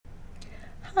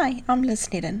Hi, I'm Liz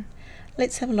Sneddon.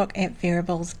 Let's have a look at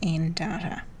variables and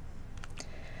data.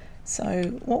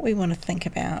 So what we want to think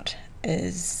about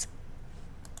is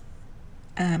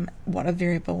what a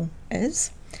variable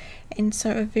is. And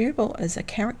so a variable is a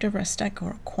characteristic or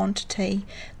a quantity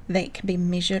that can be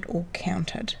measured or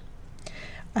counted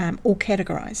or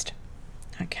categorized.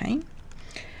 Okay.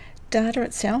 Data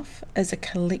itself is a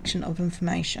collection of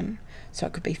information. So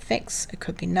it could be facts, it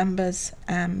could be numbers,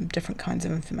 different kinds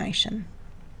of information.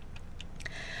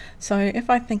 So if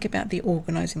I think about the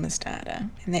organising this data,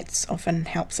 and that's often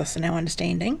helps us in our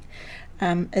understanding,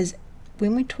 is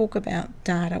when we talk about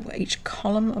data, each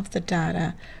column of the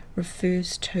data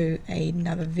refers to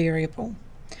another variable.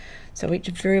 So each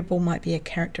variable might be a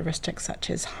characteristic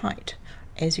such as height,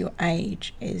 as your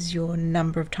age, as your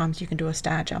number of times you can do a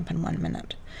star jump in 1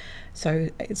 minute. So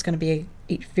it's going to be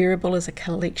each variable is a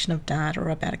collection of data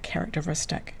about a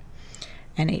characteristic.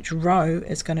 And each row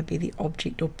is going to be the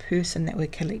object or person that we're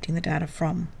collecting the data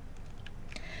from.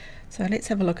 So let's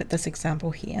have a look at this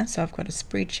example here. So I've got a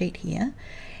spreadsheet here,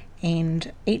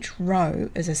 and each row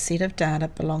is a set of data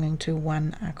belonging to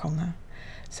one akonga.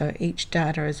 So each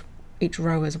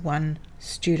row is one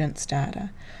student's data.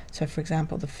 So for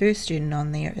example, the first student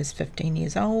on there is 15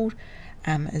 years old,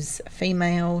 is a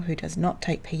female who does not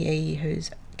take PE, who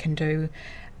can do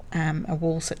a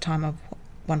wall sit time of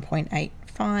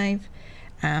 1.85,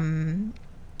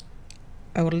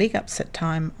 a leg up sit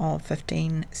time of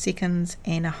 15 seconds,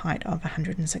 and a height of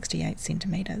 168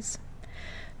 centimeters.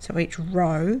 So each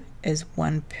row is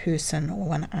one person or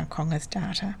one akonga's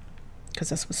data, because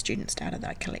this was students' data that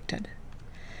I collected.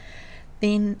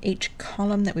 Then each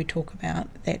column that we talk about,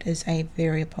 that is a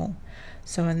variable.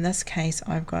 So in this case,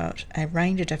 I've got a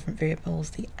range of different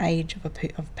variables: the age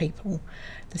of people,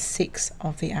 the sex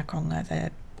of the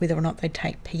akonga, whether or not they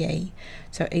take PE.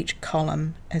 So each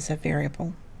column is a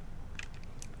variable.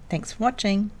 Thanks for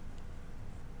watching.